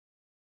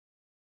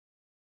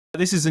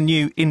This is a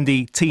new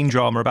indie teen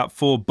drama about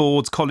four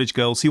bored college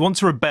girls who want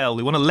to rebel,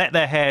 who want to let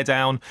their hair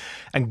down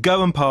and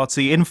go and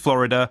party in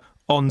Florida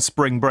on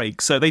spring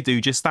break. So they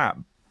do just that,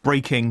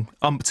 breaking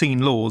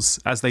umpteen laws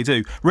as they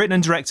do. Written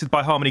and directed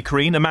by Harmony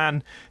Korine, a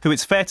man who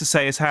it's fair to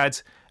say has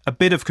had a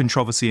bit of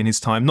controversy in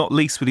his time, not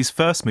least with his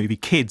first movie,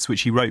 Kids,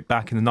 which he wrote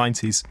back in the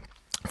 90s.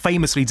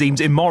 Famously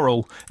deemed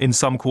immoral in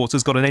some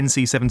quarters, got an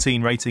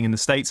NC-17 rating in the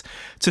States.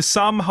 To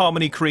some,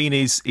 Harmony Korine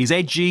is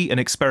edgy and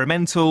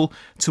experimental.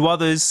 To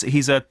others,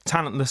 he's a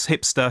talentless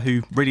hipster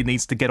who really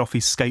needs to get off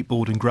his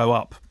skateboard and grow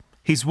up.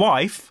 His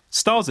wife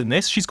stars in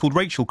this. She's called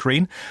Rachel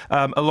Korine,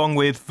 along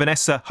with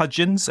Vanessa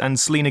Hudgens and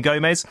Selena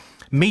Gomez,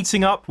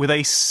 meeting up with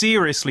a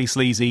seriously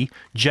sleazy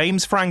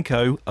James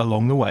Franco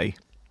along the way.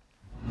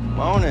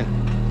 Morning.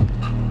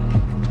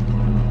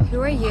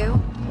 Who are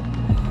you?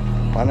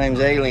 My name's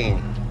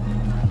Alien.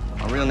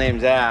 My real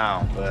name's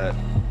Al, but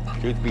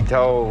truth be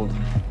told,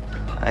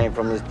 I ain't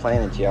from this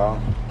planet, y'all.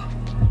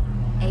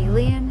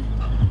 Alien?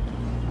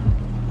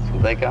 That's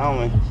what they call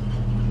me.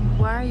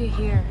 Why are you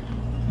here?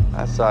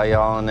 I saw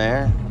y'all in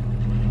there.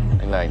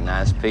 They like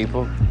nice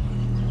people.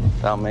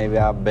 Thought maybe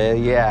I'll bail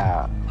you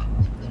out.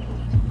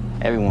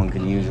 Everyone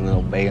could use a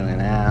little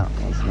bailing out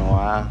once in a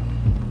while.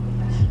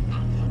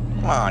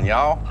 Come on,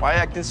 y'all. Why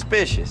acting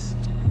suspicious?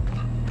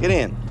 Get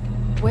in.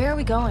 Where are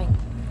we going?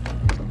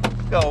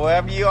 Go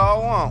wherever you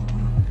all want.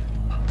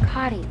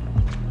 Cotty.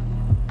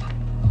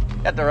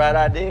 Got the right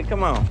idea?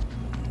 Come on.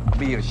 I'll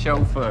be your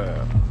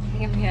chauffeur.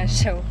 Give me a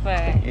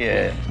chauffeur.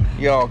 Yeah,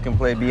 y'all can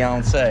play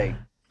Beyonce.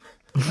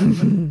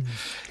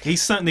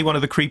 He's certainly one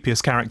of the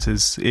creepiest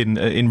characters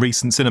in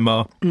recent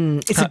cinema.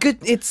 It's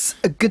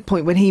a good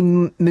point. When he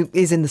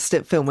is in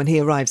the film, when he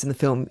arrives in the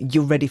film,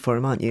 you're ready for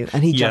him, aren't you?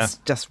 And he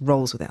just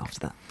rolls with it after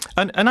that.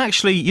 And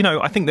actually, you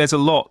know, I think there's a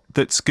lot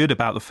that's good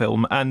about the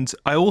film, and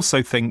I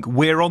also think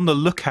we're on the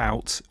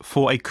lookout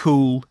for a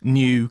cool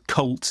new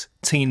cult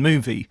teen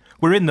movie.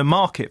 We're in the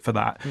market for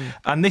that,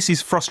 and this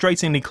is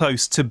frustratingly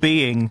close to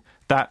being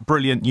that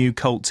brilliant new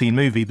cult teen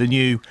movie, the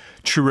new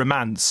True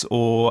Romance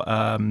or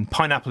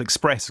Pineapple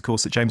Express, of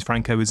course, that James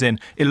Franco is in.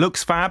 It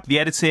looks fab, the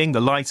editing,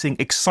 the lighting,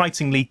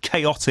 excitingly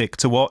chaotic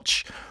to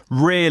watch,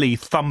 really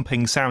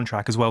thumping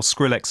soundtrack as well,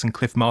 Skrillex and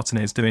Cliff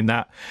Martinez doing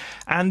that.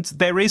 And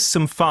there is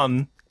some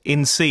fun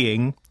in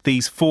seeing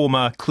these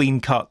former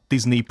clean-cut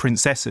Disney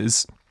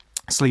princesses,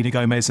 Selena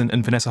Gomez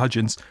and Vanessa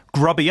Hudgens,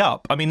 grubby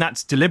up. I mean,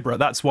 that's deliberate.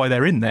 That's why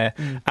they're in there.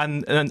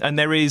 And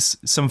there is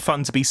some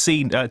fun to be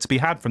seen, to be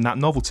had from that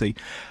novelty.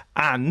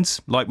 And,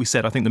 like we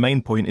said, I think the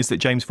main point is that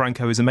James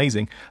Franco is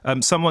amazing.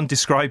 Someone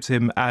described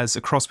him as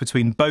a cross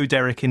between Bo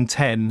Derek in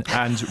 10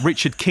 and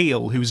Richard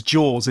Keel, who was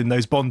Jaws in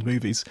those Bond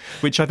movies,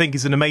 which I think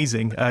is an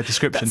amazing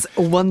description. That's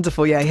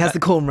wonderful, yeah. He has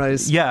the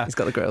cornrows. Yeah. He's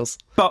got the grills.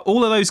 But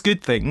all of those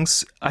good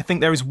things, I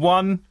think there is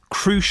one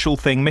crucial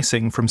thing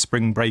missing from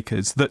Spring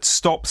Breakers that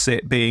stops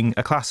it being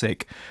a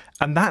classic,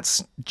 and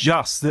that's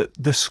just that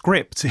the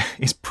script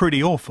is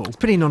pretty awful. It's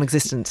pretty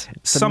non-existent.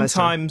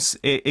 Sometimes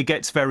it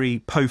gets very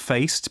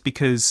po-faced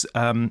because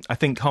I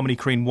think Harmony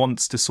Korine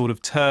wants to sort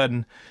of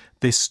turn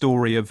this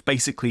story of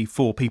basically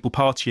four people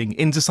partying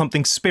into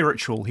something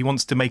spiritual. He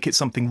wants to make it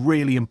something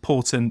really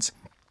important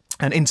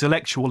and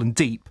intellectual and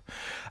deep.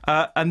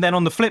 And then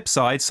on the flip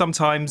side,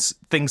 sometimes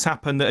things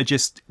happen that are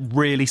just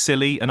really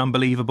silly and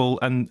unbelievable.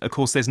 And of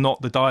course, there's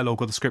not the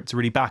dialogue or the script to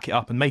really back it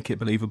up and make it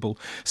believable.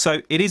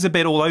 So it is a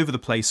bit all over the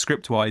place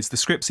script-wise. The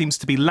script seems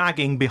to be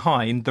lagging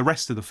behind the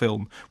rest of the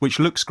film, which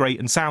looks great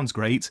and sounds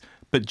great,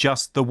 but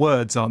just the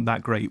words aren't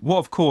that great. What,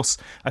 of course,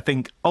 I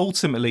think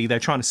ultimately they're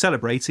trying to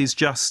celebrate is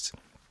just...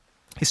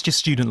 it's just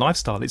student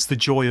lifestyle. It's the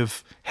joy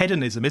of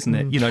hedonism, isn't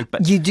it? You know,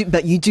 but you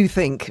do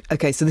think,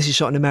 okay, so this is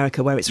shot in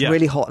America where it's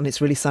really hot and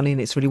it's really sunny and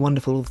it's really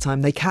wonderful all the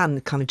time. They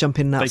can kind of jump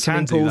in and out of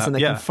swimming pools and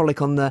they can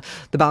frolic on the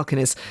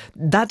balconies.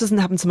 That doesn't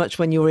happen so much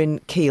when you're in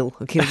Keele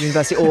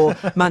University or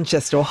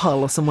Manchester or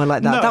Hull or somewhere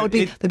like that. No,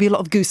 there'd be a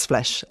lot of goose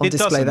flesh on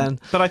display then.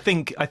 But I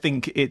think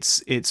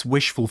it's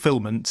wish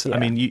fulfillment. Yeah. I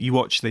mean, you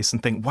watch this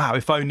and think, wow,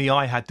 if only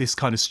I had this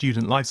kind of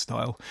student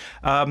lifestyle.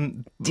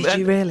 Did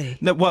you really?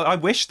 No, well, I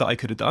wish that I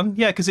could have done.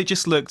 Yeah, because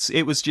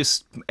it was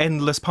just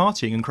endless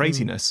partying and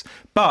craziness.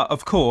 But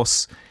of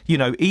course, you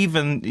know,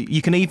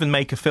 you can even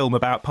make a film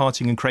about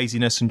partying and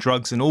craziness and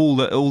drugs and all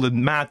the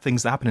mad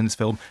things that happen in this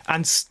film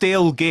and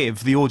still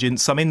give the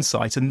audience some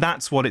insight, and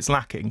that's what it's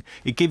lacking.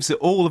 It gives it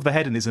all of the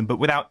hedonism but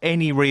without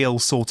any real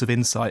sort of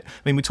insight. I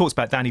mean, we talked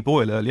about Danny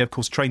Boyle earlier. Of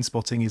course,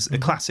 Trainspotting is a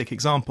classic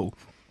example.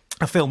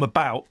 A film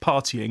about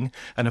partying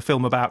and a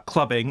film about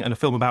clubbing and a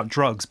film about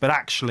drugs, but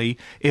actually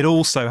it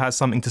also has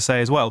something to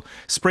say as well.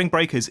 Spring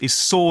Breakers is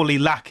sorely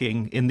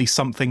lacking in the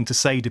something to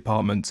say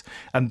department,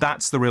 and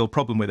that's the real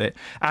problem with it.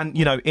 And,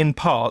 you know, in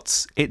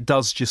parts, it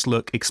does just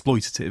look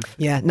exploitative.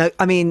 Yeah, no,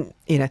 I mean,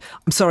 you know,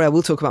 I'm sorry, I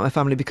will talk about my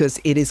family because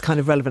it is kind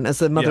of relevant. As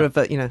the mother of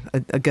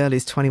a girl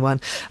who's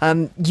 21,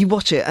 you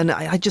watch it, and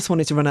I just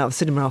wanted to run out of the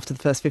cinema after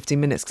the first 15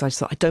 minutes because I just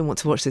thought, I don't want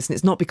to watch this. And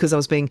it's not because I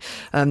was being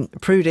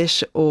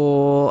prudish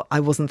or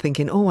I wasn't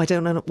thinking, oh, I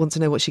don't want to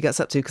know what she gets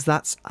up to because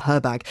that's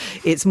her bag.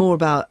 It's more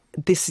about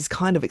this is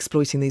kind of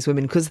exploiting these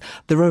women because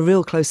there are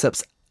real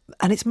close-ups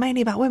and it's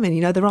mainly about women.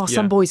 You know, there are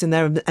some boys in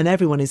there, and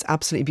everyone is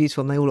absolutely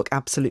beautiful, and they all look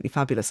absolutely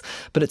fabulous.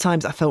 But at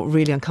times, I felt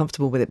really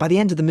uncomfortable with it. By the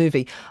end of the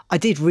movie, I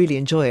did really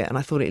enjoy it, and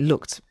I thought it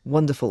looked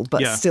wonderful,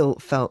 but still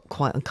felt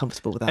quite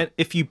uncomfortable with that. And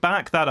if you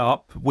back that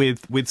up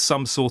with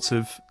some sort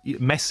of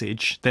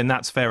message, then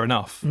that's fair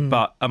enough.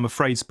 But I'm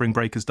afraid Spring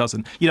Breakers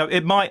doesn't. You know,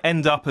 it might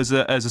end up as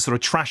a sort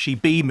of trashy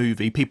B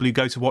movie. People who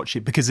go to watch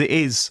it because it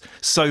is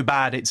so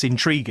bad it's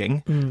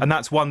intriguing, and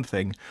that's one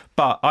thing.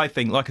 But I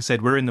think, like I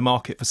said, we're in the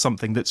market for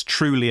something that's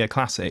truly a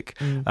classic,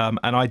 and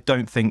I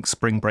don't think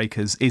Spring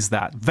Breakers is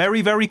that.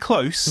 Very, very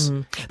close.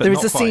 But there is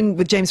not a quite. scene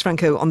with James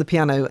Franco on the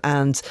piano,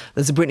 and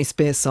there's a Britney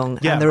Spears song,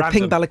 and there are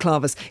pink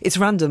balaclavas. It's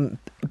random,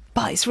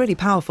 but it's really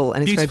powerful,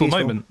 and it's Beautiful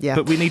very beautiful. moment.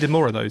 But we needed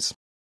more of those.